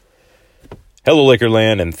Hello,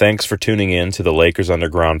 Lakerland, and thanks for tuning in to the Lakers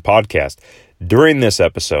Underground podcast. During this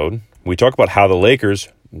episode, we talk about how the Lakers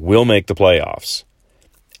will make the playoffs.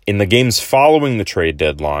 In the games following the trade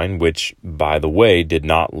deadline, which, by the way, did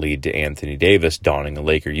not lead to Anthony Davis donning a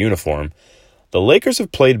Laker uniform, the Lakers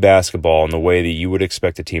have played basketball in the way that you would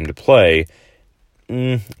expect a team to play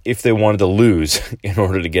if they wanted to lose in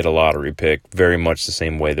order to get a lottery pick, very much the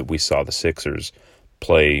same way that we saw the Sixers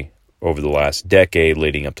play over the last decade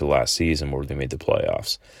leading up to last season where they made the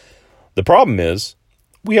playoffs. The problem is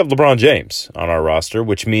we have LeBron James on our roster,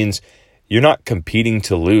 which means you're not competing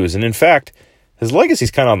to lose. And in fact, his legacy's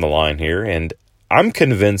kind of on the line here, and I'm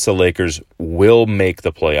convinced the Lakers will make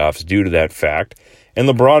the playoffs due to that fact. And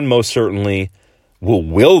LeBron most certainly will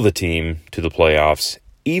will the team to the playoffs,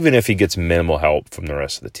 even if he gets minimal help from the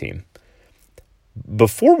rest of the team.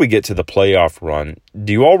 Before we get to the playoff run,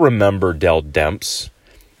 do you all remember Dell Demps?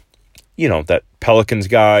 You know, that Pelicans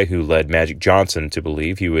guy who led Magic Johnson to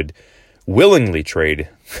believe he would willingly trade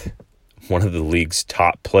one of the league's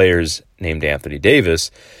top players named Anthony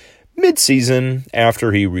Davis mid-season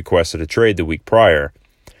after he requested a trade the week prior.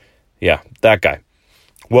 Yeah, that guy.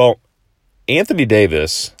 Well, Anthony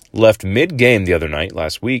Davis left mid-game the other night,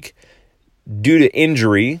 last week, due to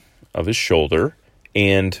injury of his shoulder.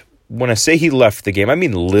 And when I say he left the game, I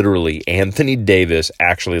mean literally Anthony Davis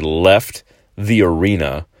actually left the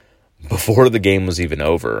arena before the game was even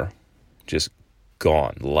over. Just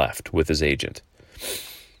gone, left with his agent.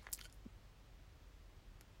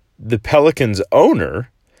 The Pelicans owner,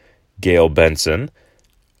 Gail Benson,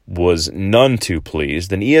 was none too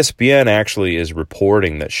pleased, and ESPN actually is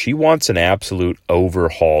reporting that she wants an absolute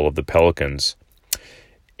overhaul of the Pelicans.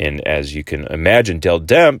 And as you can imagine, Dell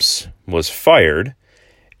Demps was fired,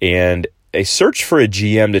 and a search for a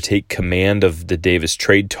GM to take command of the Davis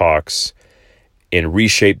trade talks and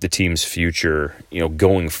reshape the team's future,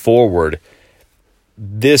 going forward.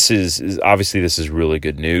 This is really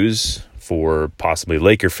good news for possibly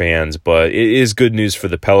Laker fans, but it is good news for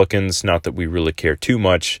the Pelicans. Not that we really care too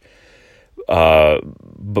much.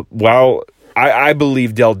 But while I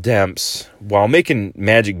believe Dell Demps, while making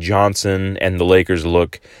Magic Johnson and the Lakers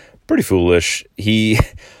look pretty foolish, he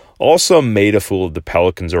also made a fool of the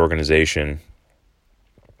Pelicans organization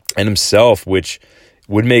and himself, which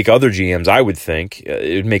would make other GMs, I would think,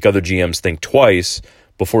 it would make other GMs think twice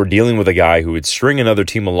before dealing with a guy who would string another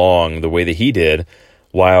team along the way that he did,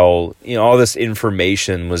 while all this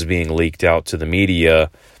information was being leaked out to the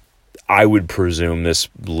media. I would presume this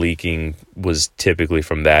leaking was typically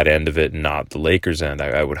from that end of it, not the Lakers' end,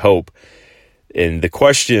 I would hope. And the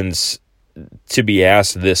questions to be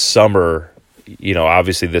asked this summer,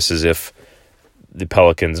 obviously this is if the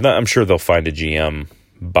Pelicans, I'm sure they'll find a GM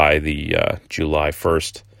by the July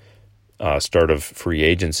 1st start of free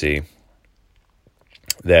agency,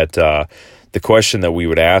 that the question that we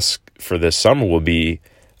would ask for this summer will be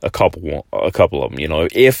a couple of them.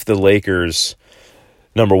 If the Lakers,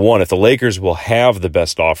 number one, if the Lakers will have the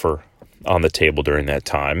best offer on the table during that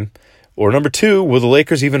time, or number two, will the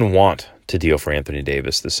Lakers even want to deal for Anthony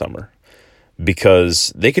Davis this summer?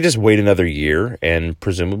 Because they could just wait another year and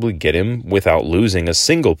presumably get him without losing a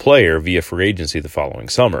single player via free agency the following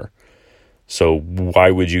summer. So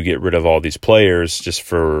why would you get rid of all these players just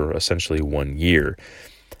for essentially 1 year?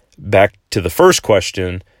 Back to the first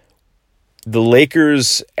question, the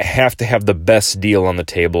Lakers have to have the best deal on the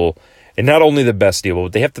table, and not only the best deal,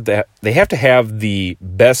 but they have to have the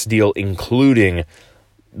best deal including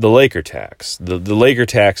the Laker tax. The Laker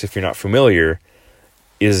tax, if you're not familiar,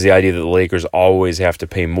 is the idea that the Lakers always have to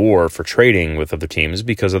pay more for trading with other teams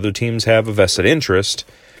because other teams have a vested interest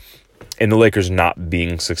in the Lakers not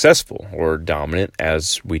being successful or dominant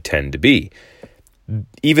as we tend to be.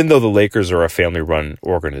 Even though the Lakers are a family-run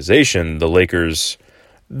organization, the Lakers,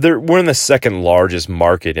 we're in the second largest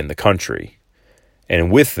market in the country.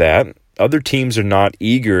 And with that, other teams are not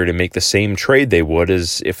eager to make the same trade they would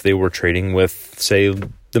as if they were trading with, say,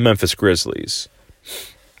 the Memphis Grizzlies.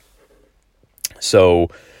 So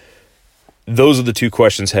those are the two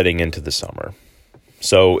questions heading into the summer.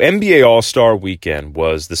 So NBA All-Star Weekend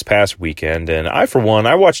was this past weekend, and I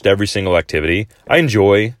watched every single activity. I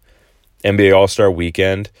enjoy NBA All-Star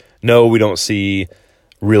Weekend. No, we don't see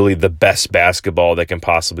really the best basketball that can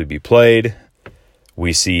possibly be played.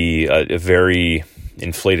 We see a very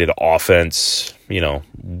inflated offense,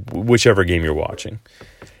 whichever game you're watching.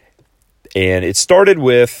 And it started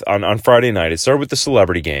with, on Friday night, it started with the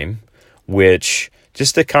celebrity game, which,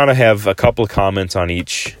 just to kind of have a couple of comments on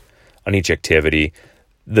each activity,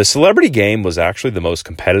 the celebrity game was actually the most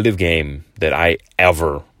competitive game that I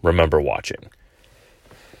ever remember watching.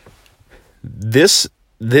 This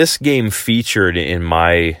game featured, in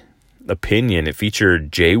my opinion, it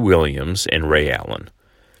featured Jay Williams and Ray Allen.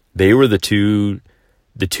 They were the two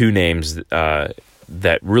names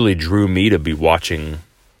that really drew me to be watching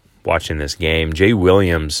this game. Jay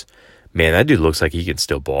Williams, man, that dude looks like he can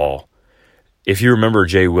still ball. If you remember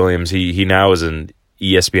Jay Williams, he now is an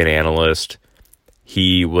ESPN analyst.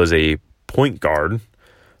 He was a point guard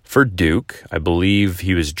for Duke. I believe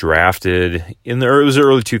he was drafted it was the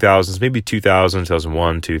early 2000s, maybe 2000,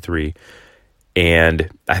 2001, 2, 3. And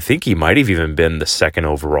I think he might have even been the second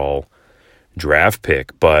overall draft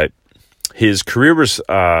pick. But his career was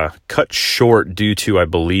cut short due to, I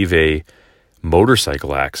believe, a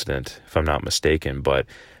motorcycle accident, if I'm not mistaken. But,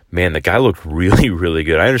 man, the guy looked really, really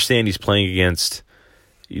good. I understand he's playing against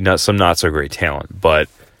some not-so-great talent. But,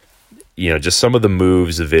 just some of the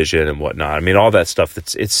moves, the vision and whatnot. I mean, all that stuff,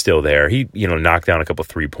 it's still there. He, knocked down a couple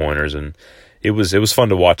three-pointers, and it was fun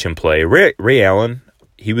to watch him play. Ray Allen,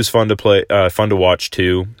 he was fun to watch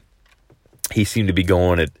too. He seemed to be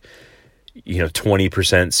going at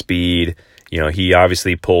 20% speed. He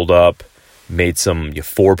obviously pulled up, made some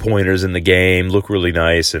 4-pointers in the game, looked really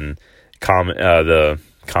nice, and the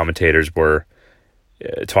commentators were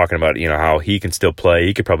talking about how he can still play.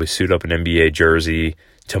 He could probably suit up an NBA jersey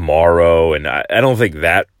tomorrow, and I don't think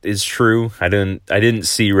that is true. I didn't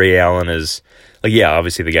see Ray Allen as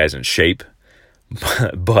obviously the guy's in shape,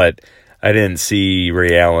 but I didn't see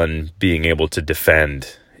Ray Allen being able to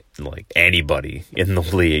defend anybody in the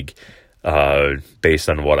league based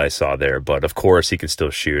on what I saw there. But of course he can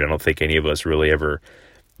still shoot. I don't think any of us really ever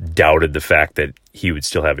doubted the fact that he would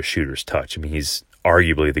still have a shooter's touch. I mean, he's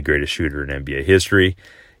arguably the greatest shooter in NBA history,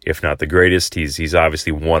 if not the greatest. He's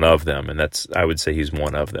obviously one of them, and I would say he's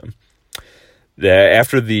one of them.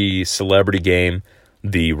 After the celebrity game,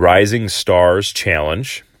 the Rising Stars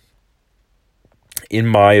Challenge, in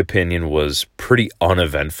my opinion, was pretty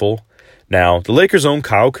uneventful. Now, the Lakers' own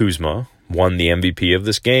Kyle Kuzma won the MVP of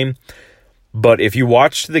this game, but if you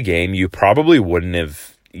watched the game, you probably wouldn't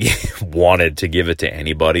have wanted to give it to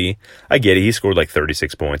anybody. I get it, he scored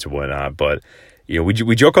 36 points or whatnot, but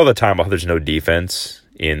we joke all the time about how there's no defense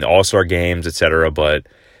in All-Star games, etc., but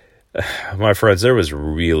my friends, there was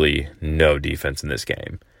really no defense in this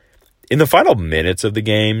game. In the final minutes of the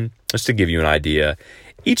game, just to give you an idea,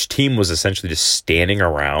 each team was essentially just standing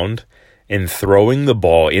around and throwing the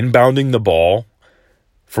ball, inbounding the ball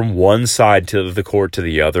from one side to the court to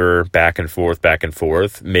the other, back and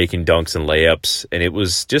forth, making dunks and layups, and it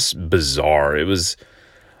was just bizarre. It was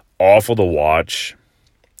awful to watch.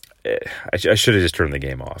 I should have just turned the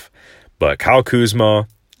game off. But Kyle Kuzma,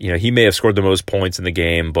 he may have scored the most points in the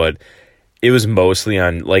game, but it was mostly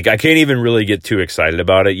on, I can't even really get too excited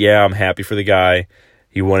about it. Yeah, I'm happy for the guy.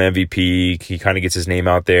 He won MVP. He kind of gets his name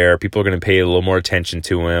out there. People are going to pay a little more attention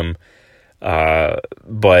to him.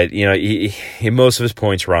 But, he most of his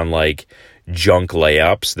points were on, junk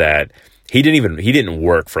layups that he didn't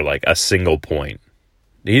work for, a single point.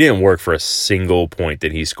 He didn't work for a single point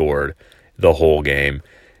that he scored the whole game.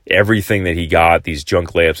 Everything that he got, these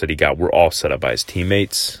junk layups that he got, were all set up by his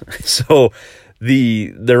teammates. So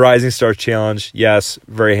the Rising Stars Challenge, yes,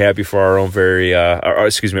 very happy for our very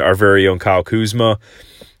own Kyle Kuzma,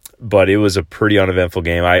 but it was a pretty uneventful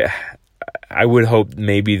game. I would hope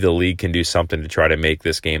maybe the league can do something to try to make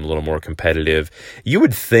this game a little more competitive. You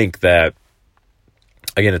would think that,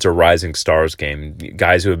 again, it's a Rising Stars game.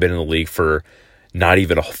 Guys who have been in the league for not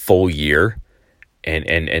even a full year,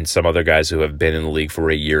 and some other guys who have been in the league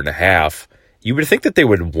for a year and a half, you would think that they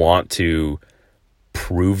would want to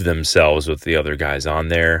prove themselves with the other guys on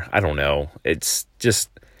there. I don't know. It just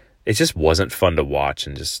wasn't fun to watch,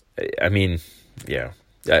 and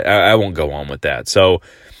I won't go on with that. So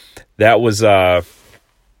that was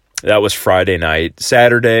Friday night.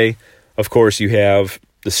 Saturday, of course, you have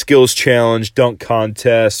the skills challenge, dunk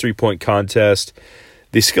contest, 3-point contest.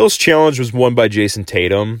 The skills challenge was won by Jason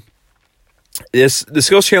Tatum. The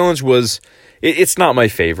skills challenge was, it's not my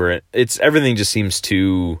favorite. Everything just seems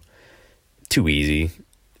too easy.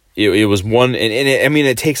 It was one, and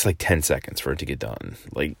it takes 10 seconds for it to get done.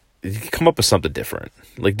 Come up with something different.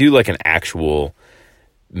 Do an actual,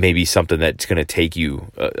 maybe something that's going to take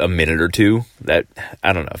you a minute or two. That,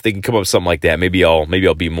 I don't know. If they can come up with something like that, maybe I'll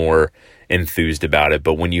be more enthused about it.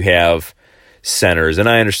 But when you have centers, and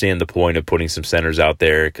I understand the point of putting some centers out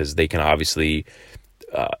there because they can obviously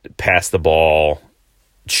pass the ball,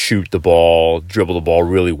 shoot the ball, dribble the ball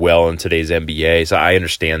really well in today's NBA. So I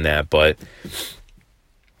understand that, but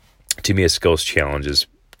to me, a skills challenge is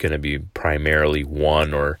going to be primarily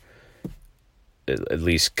one, or at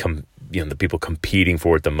least the people competing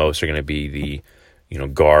for it the most are going to be the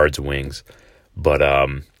guards, wings. But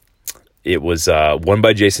it was won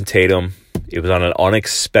by Jason Tatum. It was on an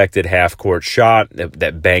unexpected half-court shot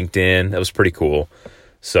that banked in. That was pretty cool.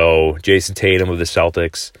 So Jason Tatum of the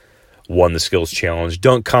Celtics won the skills challenge.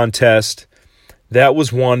 Dunk contest, that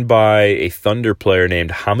was won by a Thunder player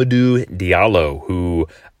named Hamidou Diallo, who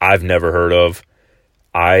I've never heard of.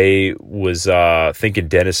 I was thinking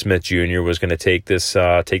Dennis Smith Jr. was going to take this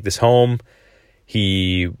home.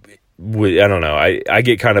 I don't know. I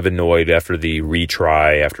get kind of annoyed after the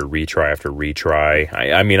retry after retry after retry.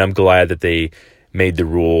 I mean, I'm glad that they made the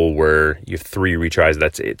rule where you have 3 retries.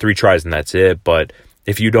 That's it. 3 tries and that's it. But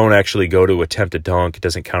if you don't actually go to attempt a dunk, it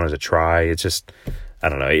doesn't count as a try. It's just, I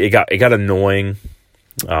don't know. It got annoying.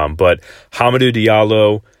 But Hamidou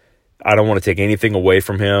Diallo, I don't want to take anything away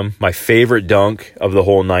from him. My favorite dunk of the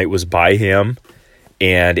whole night was by him,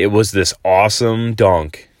 and it was this awesome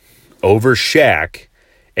dunk over Shaq,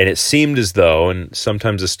 and it seemed as though, and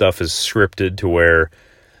sometimes this stuff is scripted to where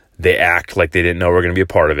they act like they didn't know we're going to be a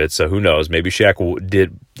part of it, so who knows? Maybe Shaq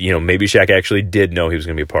did, maybe Shaq actually did know he was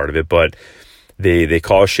going to be a part of it, but they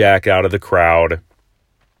call Shaq out of the crowd,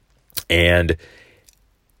 and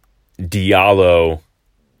Diallo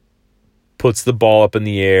puts the ball up in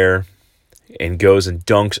the air and goes and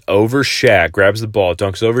dunks over Shaq, grabs the ball,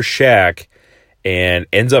 dunks over Shaq, and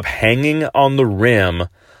ends up hanging on the rim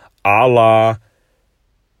a la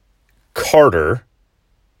Carter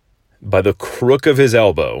by the crook of his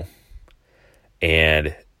elbow.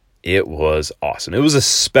 And it was awesome. It was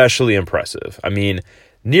especially impressive. I mean,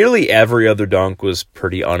 nearly every other dunk was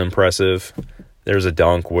pretty unimpressive. There's a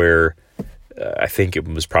dunk where I think it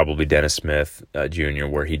was probably Dennis Smith Jr.,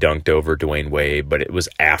 where he dunked over Dwayne Wade, but it was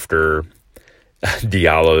after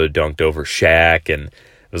Diallo dunked over Shaq, and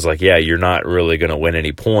it was like, yeah, you're not really going to win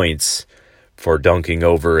any points for dunking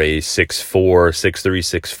over a 6'4",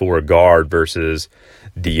 6'3", 6'4" guard versus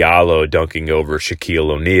Diallo dunking over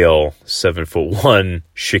Shaquille O'Neal, 7'1"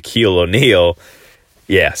 Shaquille O'Neal.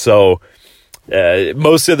 Yeah, so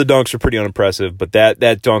most of the dunks were pretty unimpressive, but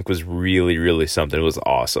that dunk was really, really something. It was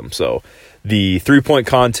awesome. So the 3-point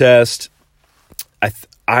contest,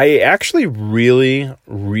 I actually really,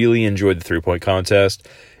 really enjoyed the 3-point contest.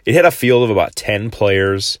 It had a field of about 10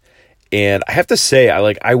 players, and I have to say,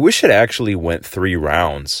 I wish it actually went 3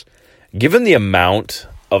 rounds, given the amount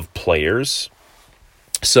of players.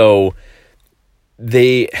 So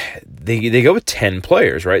they go with 10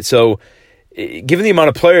 players, right? So given the amount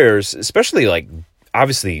of players, especially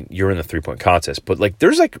obviously you're in the 3-point contest, but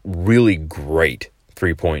there's really great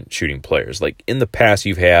 3-point shooting players. In the past,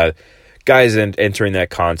 you've had guys entering that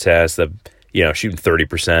contest that, shooting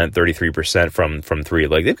 30%, 33% from 3.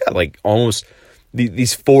 They've got almost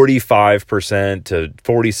these 45% to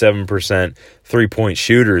 47% 3-point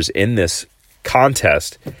shooters in this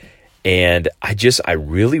contest. And I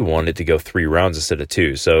really wanted to go 3 rounds instead of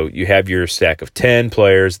 2. So you have your stack of 10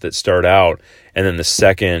 players that start out, and then the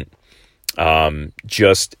second, you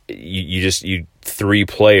 3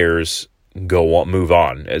 players move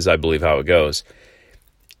on, as I believe how it goes.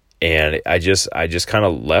 And I just kind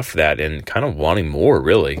of left that and kind of wanting more,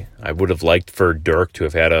 really. I would have liked for Dirk to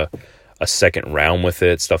have had a second round with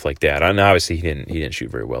it, stuff like that. And obviously he didn't shoot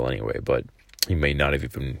very well anyway, but he may not have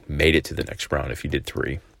even made it to the next round if he did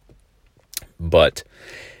 3. But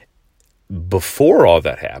before all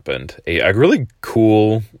that happened, a really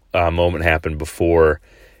cool moment happened before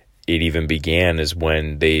it even began, is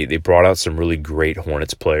when they brought out some really great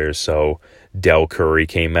Hornets players. So Del Curry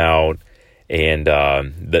came out, and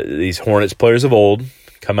these Hornets players of old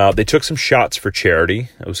come out. They took some shots for charity.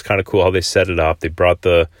 It was kind of cool how they set it up. They brought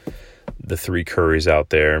the 3 Currys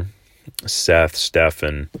out there, Seth, Steph,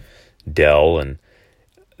 and Del, and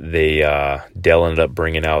Del ended up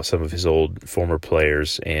bringing out some of his old former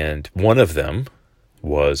players, and one of them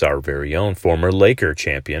was our very own former Laker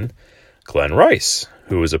champion, Glenn Rice,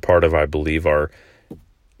 who was a part of, I believe, our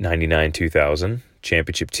 99-2000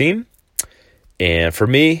 championship team. And for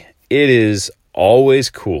me, it is always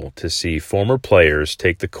cool to see former players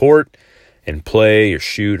take the court and play or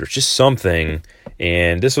shoot or just something,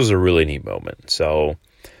 and this was a really neat moment. So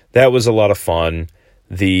that was a lot of fun.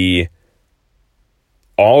 The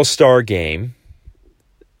All-Star game,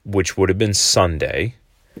 which would have been Sunday,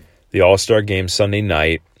 the All-Star game Sunday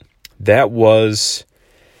night, that was,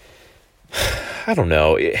 I don't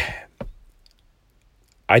know,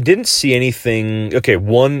 I didn't see anything. Okay,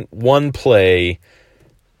 one play,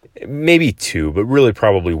 maybe 2, but really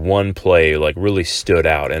probably one play really stood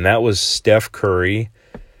out, and that was Steph Curry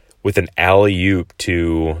with an alley-oop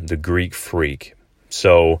to the Greek Freak.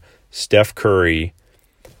 So Steph Curry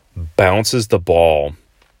bounces the ball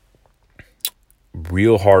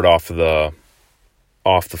real hard off the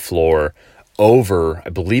floor over, I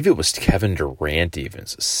believe it was Kevin Durant even,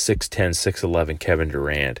 6'10", 6'11", Kevin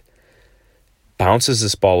Durant, bounces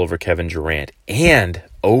this ball over Kevin Durant and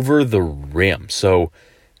over the rim. So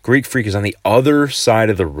Greek Freak is on the other side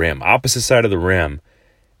of the rim, opposite side of the rim,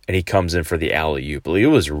 and he comes in for the alley-oop. It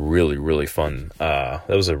was really, really fun. That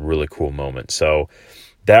was a really cool moment. So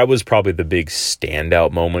that was probably the big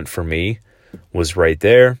standout moment for me, was right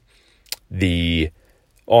there. The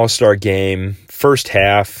All-Star game, first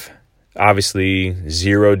half, obviously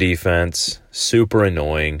zero defense, super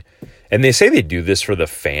annoying. And they say they do this for the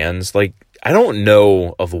fans. Like, I don't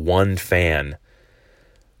know of one fan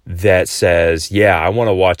that says, yeah, I want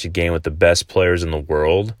to watch a game with the best players in the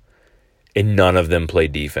world, and none of them play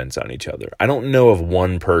defense on each other. I don't know of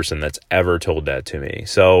one person that's ever told that to me.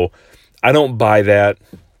 So I don't buy that.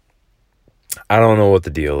 I don't know what the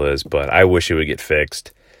deal is, but I wish it would get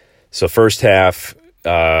fixed. So first half,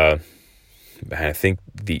 I think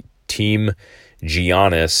the team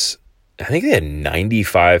Giannis, I think they had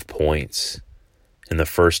 95 points in the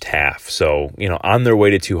first half. So, on their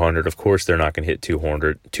way to 200. Of course, they're not going to hit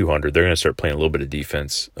 200. They're going to start playing a little bit of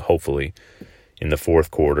defense, hopefully, in the fourth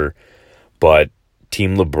quarter. But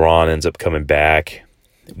Team LeBron ends up coming back,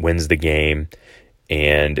 wins the game,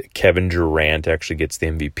 and Kevin Durant actually gets the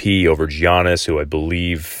MVP over Giannis, who I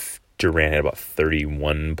believe Durant had about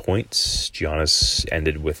 31 points. Giannis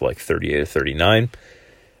ended with like 38 or 39.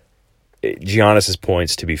 Giannis's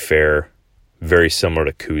points, to be fair, very similar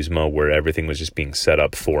to Kuzma, where everything was just being set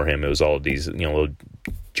up for him. It was all these, little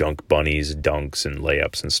junk bunnies, dunks, and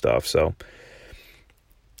layups and stuff. So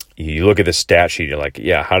you look at the stat sheet, you're like,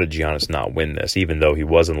 yeah, how did Giannis not win this? Even though he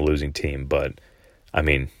was on the losing team. But, I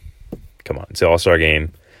mean, come on. It's an All-Star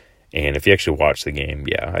game. And if you actually watch the game,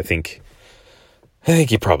 yeah, I think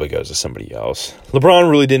he probably goes to somebody else.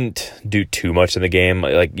 LeBron really didn't do too much in the game.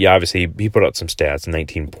 Obviously, he put out some stats,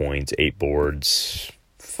 19 points, 8 boards,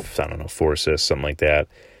 4 assists, something like that.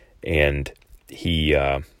 And he,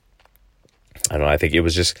 I think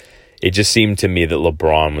it just seemed to me that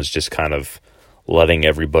LeBron was just kind of letting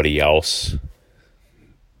everybody else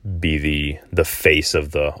be the face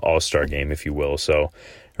of the All-Star game, if you will. So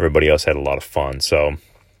everybody else had a lot of fun. So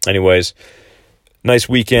anyways, nice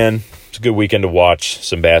weekend. It's a good weekend to watch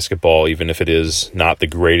some basketball, even if it is not the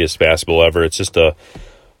greatest basketball ever. It's just a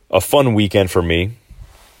fun weekend for me.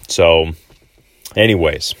 So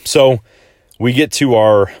anyways, we get to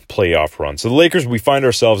our playoff run. So the Lakers, we find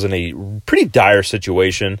ourselves in a pretty dire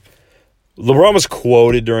situation. LeBron was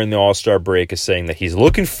quoted during the All-Star break as saying that he's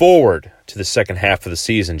looking forward to the second half of the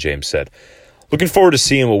season, James said. Looking forward to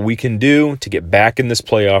seeing what we can do to get back in this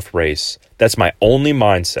playoff race. That's my only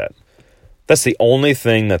mindset. That's the only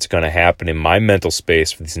thing that's going to happen in my mental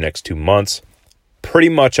space for these next 2 months. Pretty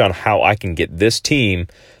much on how I can get this team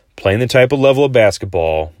playing the type of level of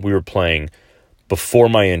basketball we were playing before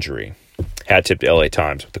my injury. Hat tip to LA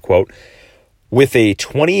Times with the quote, with a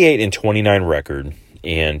 28-29 record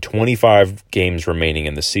and 25 games remaining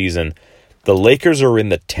in the season, the Lakers are in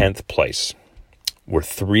the 10th place. We're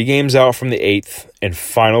 3 games out from the 8th and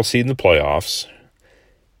final seed in the playoffs.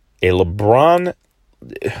 A LeBron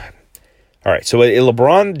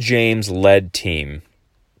James-led team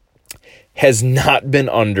has not been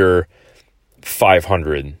under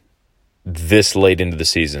 500 this late into the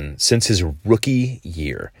season since his rookie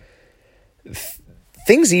year.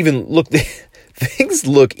 Things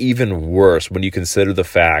look even worse when you consider the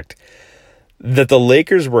fact that the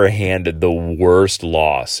Lakers were handed the worst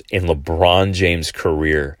loss in LeBron James'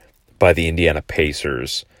 career by the Indiana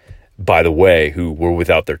Pacers, by the way, who were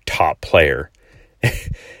without their top player.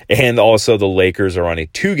 And also the Lakers are on a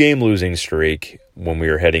 2-game losing streak when we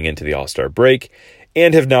are heading into the All-Star break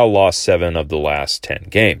and have now lost 7 of the last 10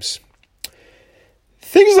 games.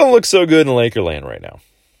 Things don't look so good in Lakerland right now.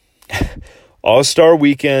 All-Star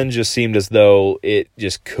weekend just seemed as though it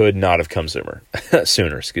just could not have come sooner.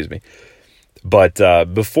 But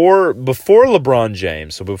before LeBron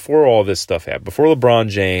James, so before all this stuff happened, before LeBron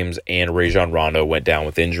James and Rajon Rondo went down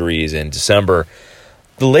with injuries in December,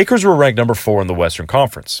 the Lakers were ranked number 4 in the Western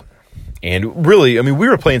Conference. And really, I mean, we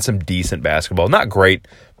were playing some decent basketball. Not great,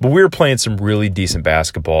 but we were playing some really decent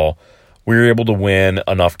basketball. We were able to win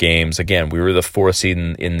enough games. Again, we were the 4th seed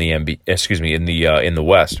in the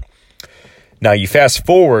West. Now, you fast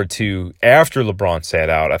forward to after LeBron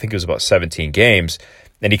sat out, I think it was about 17 games,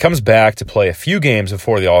 and he comes back to play a few games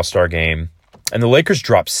before the All-Star game, and the Lakers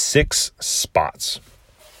dropped 6 spots.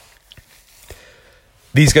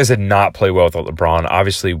 These guys did not play well without LeBron.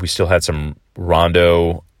 Obviously, we still had some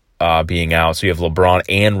Rondo being out, so you have LeBron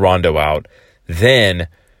and Rondo out. Then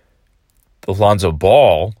Lonzo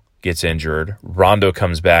Ball gets injured. Rondo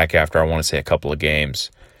comes back after, I want to say, a couple of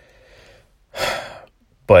games.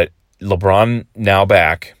 But LeBron now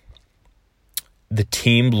back. The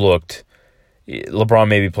team looked... LeBron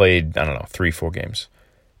maybe played, 3-4 games.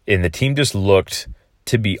 And the team just looked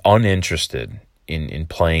to be uninterested in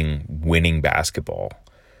playing winning basketball.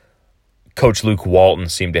 Coach Luke Walton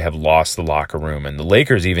seemed to have lost the locker room, and the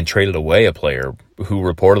Lakers even traded away a player who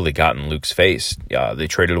reportedly got in Luke's face. They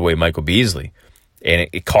traded away Michael Beasley, and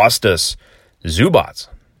it cost us Zubats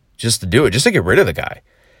just to do it, just to get rid of the guy.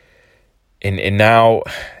 And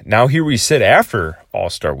now here we sit after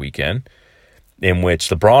All-Star Weekend, in which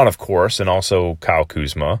LeBron, of course, and also Kyle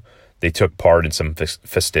Kuzma, they took part in some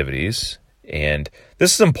festivities. And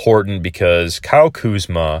this is important because Kyle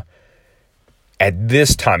Kuzma, at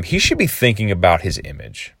this time, he should be thinking about his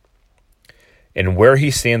image and where he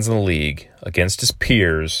stands in the league against his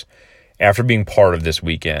peers after being part of this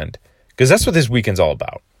weekend, because that's what this weekend's all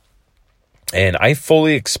about. And I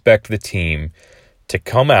fully expect the team to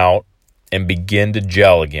come out and begin to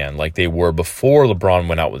gel again like they were before LeBron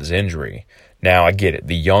went out with his injury. Now, I get it.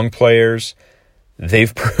 The young players,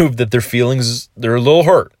 they've proved that their feelings, they're a little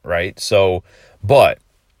hurt, right? So, but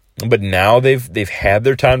now they've had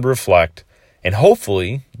their time to reflect and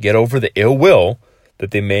hopefully get over the ill will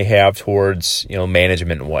that they may have towards,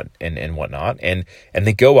 management and whatnot. And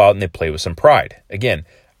they go out and they play with some pride. Again,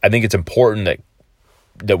 I think it's important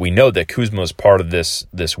that we know that Kuzma is part of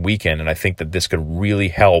this weekend, and I think that this could really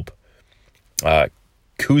help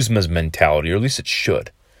Kuzma's mentality, or at least it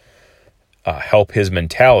should help his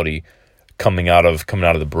mentality coming out of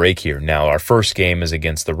the break here. Now, our first game is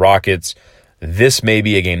against the Rockets. This may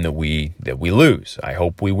be a game that we lose. I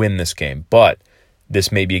hope we win this game, but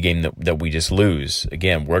this may be a game that we just lose.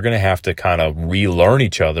 Again, we're going to have to kind of relearn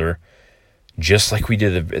each other just like we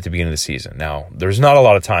did at the beginning of the season. Now, there's not a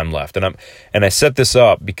lot of time left, and I set this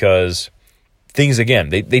up because things, again,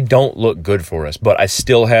 they don't look good for us, but I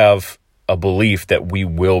still have a belief that we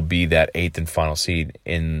will be that 8th and final seed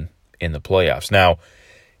in the playoffs. Now,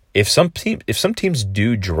 if some teams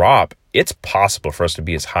do drop, it's possible for us to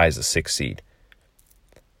be as high as the 6th seed.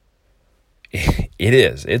 It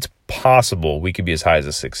is. It's possible we could be as high as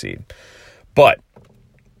the 6th seed. But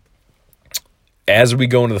as we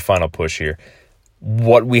go into the final push here,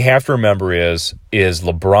 what we have to remember is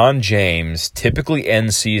LeBron James typically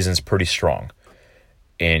ends seasons pretty strong.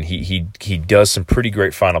 And he does some pretty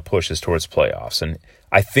great final pushes towards playoffs. And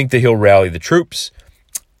I think that he'll rally the troops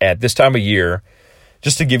at this time of year.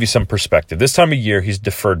 Just to give you some perspective, this time of year he's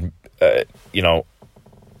deferred,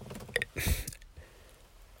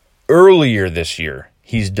 earlier this year,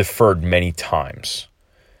 he's deferred many times.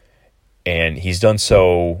 And he's done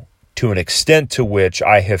so to an extent to which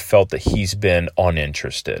I have felt that he's been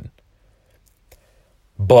uninterested.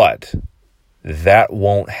 But that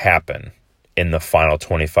won't happen in the final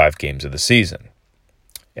 25 games of the season.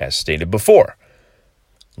 As stated before,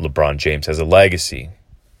 LeBron James has a legacy,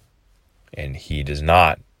 and he does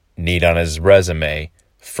not need on his resume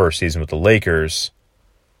first season with the Lakers,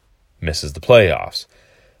 misses the playoffs.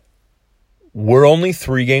 We're only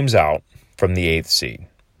 3 games out from the 8th seed.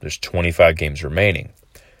 There's 25 games remaining.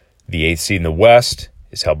 The 8th seed in the West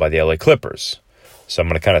is held by the LA Clippers. So I'm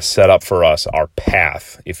going to kind of set up for us our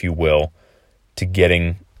path, if you will, to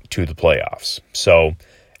getting to the playoffs. So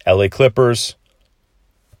LA Clippers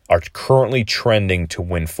are currently trending to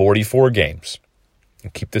win 44 games.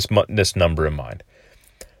 And keep this number in mind.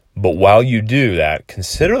 But while you do that,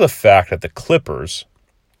 consider the fact that the Clippers,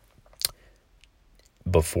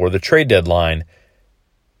 before the trade deadline,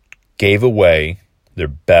 gave away their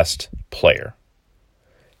best player.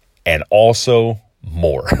 And also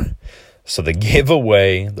more. So they gave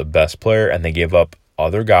away the best player and they gave up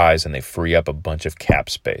other guys and they free up a bunch of cap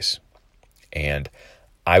space. And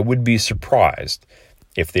I would be surprised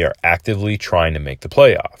if they are actively trying to make the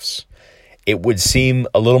playoffs. It would seem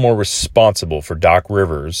a little more responsible for Doc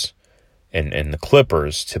Rivers and the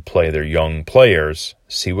Clippers to play their young players,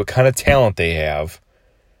 see what kind of talent they have.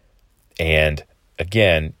 And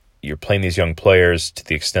again, you're playing these young players to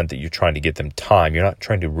the extent that you're trying to get them time. You're not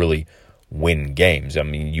trying to really win games. I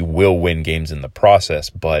mean, you will win games in the process,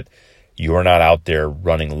 but you're not out there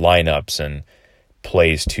running lineups and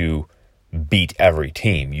plays to beat every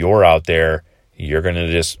team. You're out there, you're going to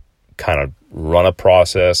just kind of run a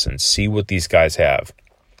process and see what these guys have.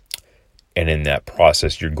 And in that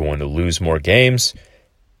process, you're going to lose more games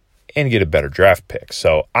and get a better draft pick.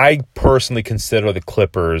 So I personally consider the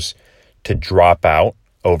Clippers to drop out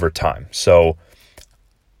over time. So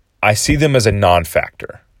I see them as a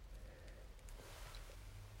non-factor.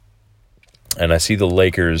 And I see the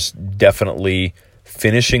Lakers definitely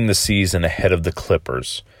finishing the season ahead of the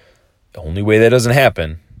Clippers. The only way that doesn't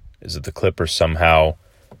happen is if the Clippers somehow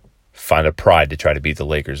find a pride to try to beat the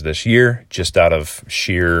Lakers this year, just out of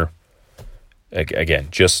sheer, again,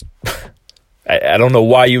 just, I don't know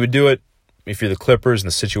why you would do it if you're the Clippers and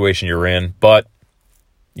the situation you're in, but,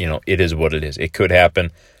 it is what it is. It could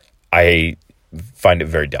happen. I find it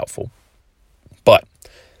very doubtful. But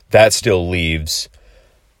that still leaves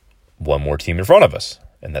one more team in front of us,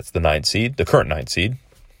 and that's the current 9th seed,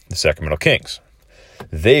 the Sacramento Kings.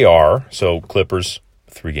 They are, so Clippers,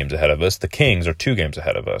 3 games ahead of us. The Kings are 2 games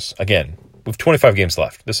ahead of us. Again, we have 25 games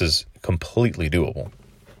left. This is completely doable.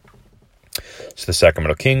 So the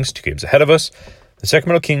Sacramento Kings, 2 games ahead of us. The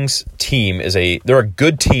Sacramento Kings team they're a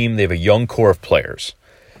good team. They have a young core of players.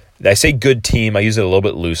 I say good team, I use it a little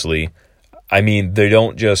bit loosely. I mean, they're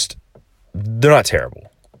not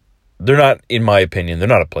terrible. They're not, in my opinion, they're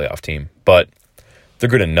not a playoff team, but they're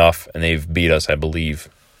good enough, and they've beat us, I believe,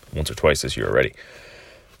 once or twice this year already.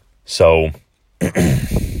 So,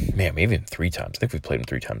 man, maybe even 3 times. I think we've played them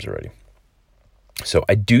 3 times already. So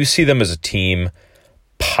I do see them as a team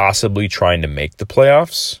possibly trying to make the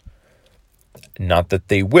playoffs. Not that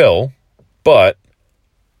they will, but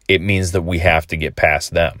it means that we have to get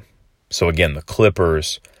past them. So again, the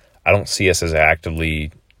Clippers, I don't see us as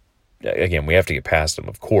actively, again, we have to get past them,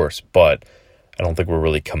 of course, but I don't think we're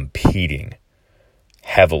really competing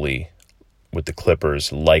heavily with the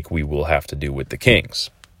Clippers like we will have to do with the Kings.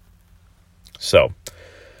 So,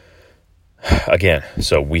 again,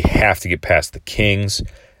 we have to get past the Kings.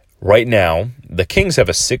 Right now, the Kings have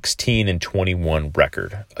a 16-21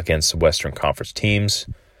 record against the Western Conference teams.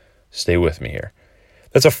 Stay with me here.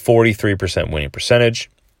 That's a 43% winning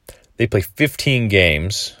percentage. They play 15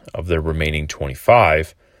 games of their remaining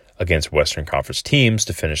 25 against Western Conference teams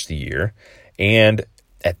to finish the year. And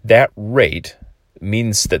at that rate,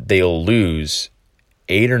 means that they'll lose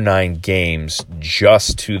 8 or 9 games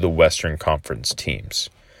just to the Western Conference teams.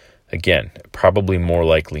 Again, probably more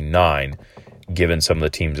likely 9, given some of the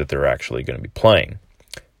teams that they're actually going to be playing.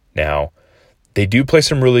 Now, they do play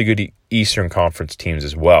some really good Eastern Conference teams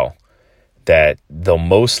as well that they'll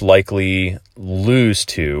most likely lose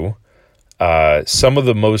to. Some of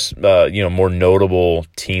the most more notable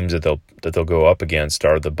teams that they'll go up against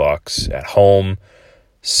are the Bucks at home,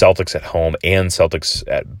 Celtics at home, and Celtics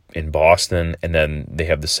in Boston, and then they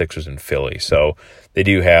have the Sixers in Philly. So they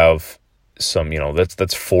do have some,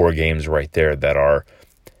 that's 4 games right there that are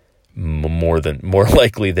more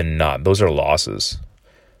likely than not. Those are losses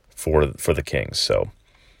for the Kings. So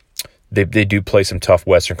they do play some tough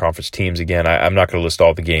Western Conference teams. Again, I'm not going to list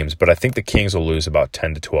all the games, but I think the Kings will lose about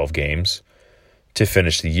 10 to 12 games to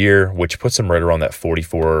finish the year, which puts them right around that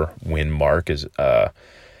 44 win mark. Is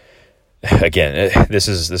again, this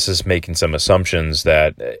is making some assumptions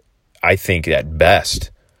that I think at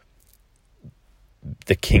best,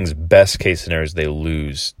 the Kings' best case scenario is they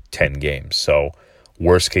lose 10 games. So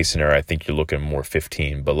worst case scenario, I think you're looking more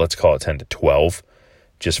 15, but let's call it 10 to 12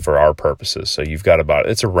 just for our purposes. So you've got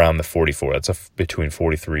it's around the 44. That's between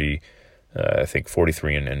 43, I think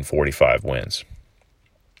 43 and 45 wins.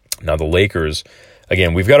 Now the Lakers,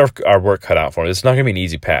 again, we've got our work cut out for it. It's not going to be an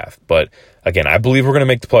easy path, but again, I believe we're going to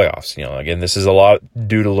make the playoffs. Again, this is a lot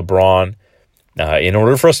due to LeBron. In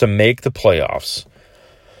order for us to make the playoffs,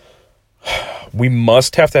 we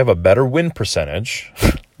must have to have a better win percentage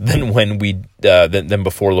than when than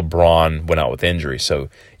before LeBron went out with injury. So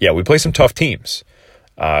yeah, we play some tough teams.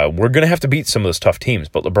 We're going to have to beat some of those tough teams,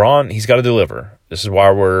 but LeBron, he's got to deliver. This is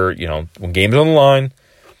why we're, when games are on the line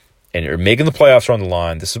and you're making the playoffs are on the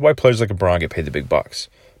line, this is why players like LeBron get paid the big bucks.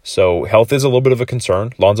 So health is a little bit of a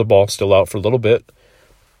concern. Lonzo Ball still out for a little bit.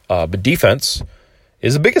 But defense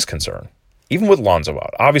is the biggest concern, even with Lonzo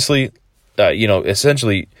out. Obviously,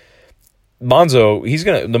 essentially, Lonzo,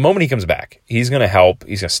 the moment he comes back, he's going to help.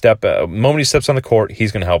 He's going to the moment he steps on the court,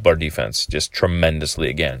 he's going to help our defense just tremendously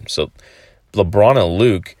again. So LeBron and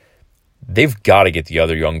Luke, they've got to get the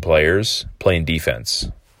other young players playing defense,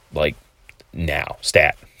 like now,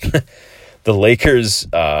 stat. The Lakers,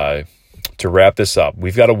 to wrap this up,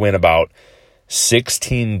 we've got to win about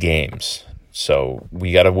 16 games. So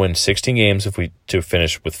we got to win 16 games to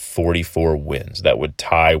finish with 44 wins. That would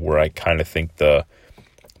tie where I kind of think the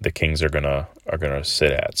Kings are gonna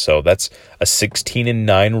sit at. So that's a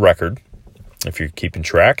 16-9 record, if you're keeping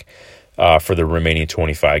track, for the remaining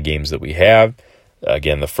 25 games that we have.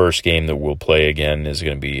 Again, the first game that we'll play again is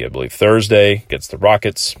going to be, I believe, Thursday against the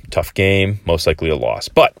Rockets. Tough game, most likely a loss.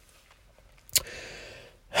 But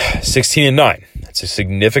 16-9, that's a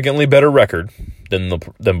significantly better record than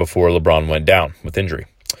before LeBron went down with injury.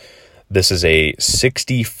 This is a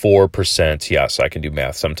 64%. Yes, I can do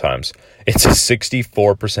math sometimes. It's a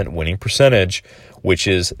 64% winning percentage, which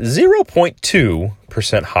is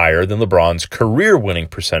 0.2% higher than LeBron's career winning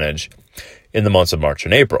percentage in the months of March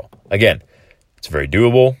and April. Again, it's very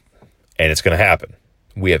doable, and it's going to happen.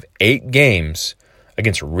 We have 8 games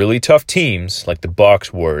against really tough teams like the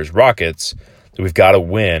Bucks, Warriors, Rockets, that we've got to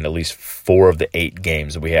win at least 4 of the 8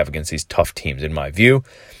 games that we have against these tough teams, in my view.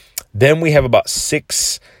 Then we have about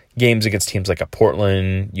 6 games against teams like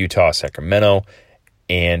Portland, Utah, Sacramento,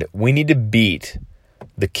 and we need to beat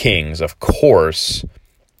the Kings, of course,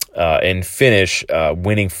 and finish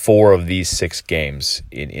winning 4 of these 6 games,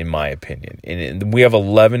 in my opinion. And we have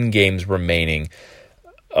 11 games remaining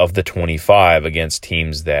of the 25 against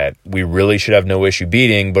teams that we really should have no issue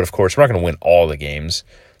beating, but of course we're not going to win all the games.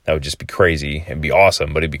 That would just be crazy and be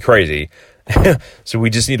awesome, but it'd be crazy. So we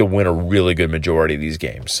just need to win a really good majority of these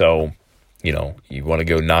games. So, you know, you want to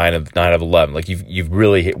go 9 of 11. Like we've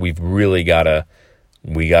really got to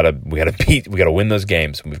win those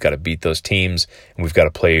games. We've got to beat those teams, and we've got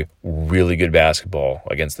to play really good basketball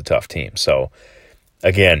against the tough teams. So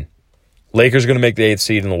again, Lakers are going to make the 8th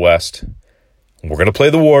seed in the West. We're going to play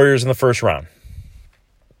the Warriors in the first round.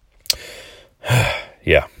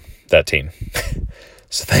 Yeah, that team.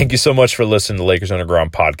 So thank you so much for listening to Lakers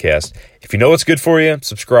Underground Podcast. If you know what's good for you,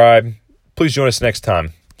 subscribe. Please join us next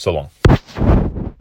time. So long.